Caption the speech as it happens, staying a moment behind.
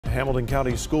Hamilton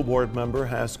County School Board member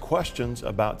has questions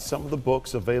about some of the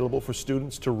books available for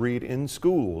students to read in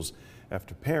schools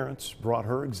after parents brought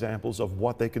her examples of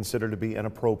what they consider to be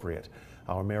inappropriate.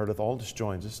 Our Meredith Aldis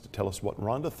joins us to tell us what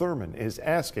Rhonda Thurman is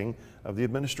asking of the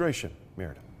administration.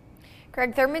 Meredith.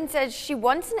 Craig, Thurman says she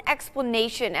wants an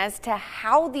explanation as to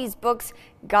how these books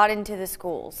got into the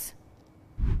schools.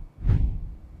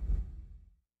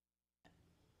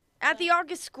 At the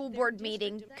August school board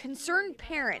meeting, concerned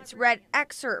parents read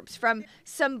excerpts from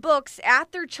some books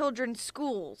at their children's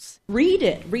schools. Read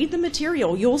it. Read the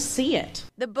material. You'll see it.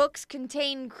 The books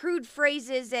contain crude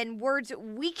phrases and words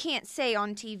we can't say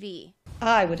on TV.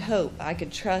 I would hope I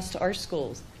could trust our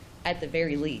schools, at the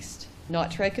very least, not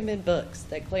to recommend books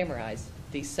that glamorize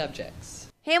these subjects.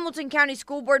 Hamilton County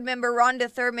School Board member Rhonda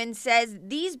Thurman says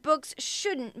these books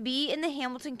shouldn't be in the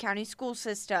Hamilton County school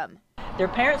system. Their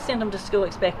parents send them to school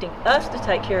expecting us to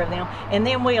take care of them, and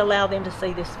then we allow them to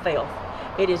see this filth.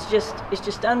 It's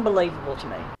just unbelievable to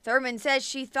me. Thurman says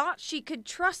she thought she could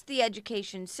trust the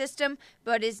education system,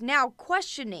 but is now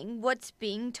questioning what's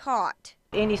being taught.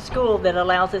 Any school that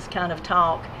allows this kind of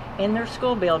talk in their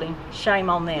school building, shame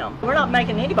on them. We're not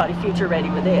making anybody future ready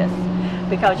with this,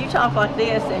 because you talk like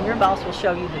this and your boss will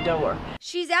show you the door.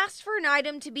 She's asked for an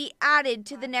item to be added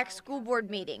to the next school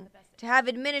board meeting to have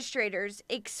administrators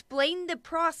explain the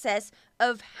process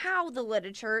of how the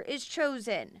literature is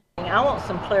chosen. I want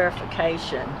some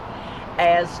clarification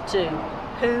as to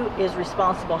who is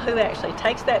responsible, who actually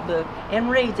takes that book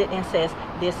and reads it and says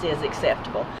this is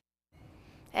acceptable.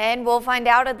 And we'll find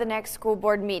out at the next school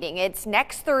board meeting. It's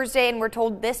next Thursday, and we're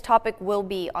told this topic will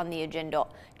be on the agenda.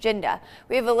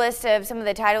 We have a list of some of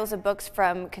the titles of books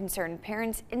from concerned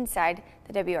parents inside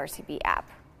the WRCB app.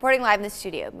 Reporting live in the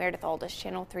studio, Meredith Aldis,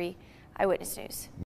 Channel 3 Eyewitness News.